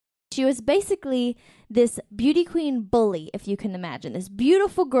She was basically this beauty queen bully, if you can imagine. This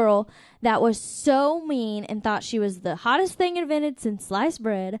beautiful girl that was so mean and thought she was the hottest thing invented since sliced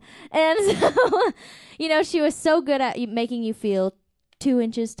bread. And so, you know, she was so good at making you feel 2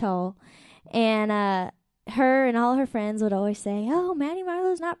 inches tall. And her and all her friends would always say, oh, Maddie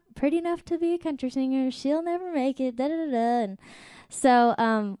Marlowe's not pretty enough to be a country singer. She'll never make it, da-da-da-da. And so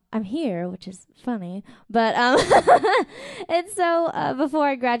I'm here, which is funny. But and so before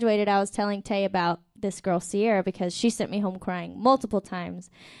I graduated, I was telling Tae about this girl, Sierra, because she sent me home crying multiple times.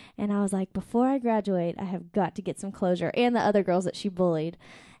 And I was like, before I graduate, I have got to get some closure, and the other girls that she bullied.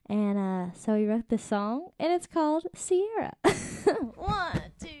 And so we wrote this song, and it's called Sierra. 1,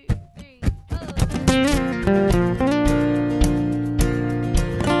 2, 3, 4.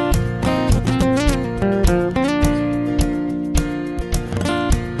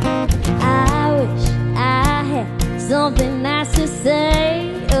 Something nice to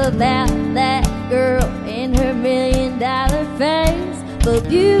say about that girl and her $1 million face, but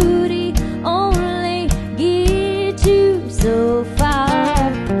beauty only gets you so far.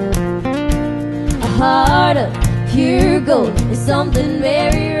 A heart of pure gold is something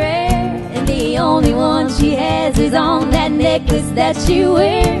very rare, and the only one she has is on that necklace that she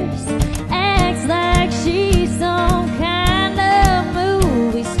wears. Acts like she's some kind of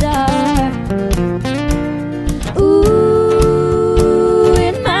movie star.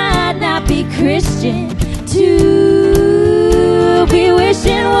 Christian to be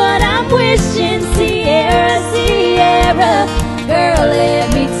wishing what I'm wishing. Sierra, Sierra, girl,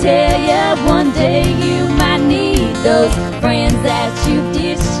 let me tell ya, one day you might need those friends that you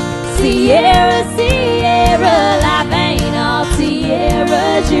ditched. Sierra, Sierra, life ain't all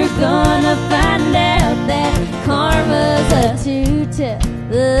tiaras. You're gonna find out that karma's up. To tell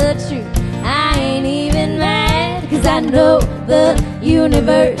the truth, I ain't even mad, 'cause I know the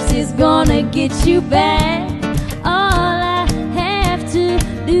universe is gonna get you back. All I have to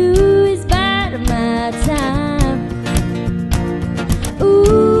do is bide my time.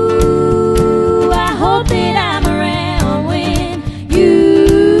 Ooh, I hope that I'm around when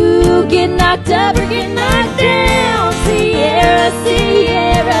you get knocked up or get knocked down. Sierra,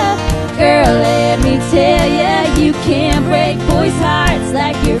 Sierra, girl, let me tell ya, you can't break boys' hearts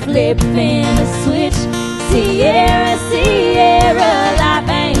like you're flipping a switch. Sierra, Sierra, life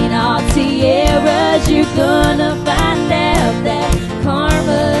ain't all tiaras. You're gonna find out that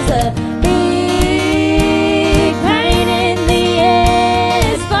karma's a big pain in the ass.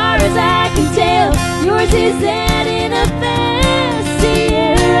 As far as I can tell, yours is that in a fast.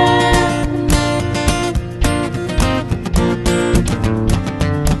 Sierra,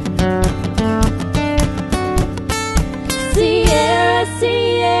 Sierra,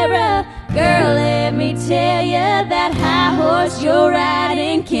 Sierra, girl, let me tell ya, that high horse you're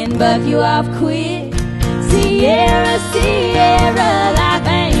riding can buck you off quick. Sierra, Sierra, life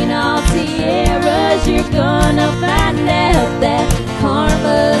ain't all tiaras. You're gonna find out that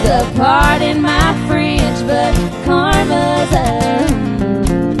karma's a part in my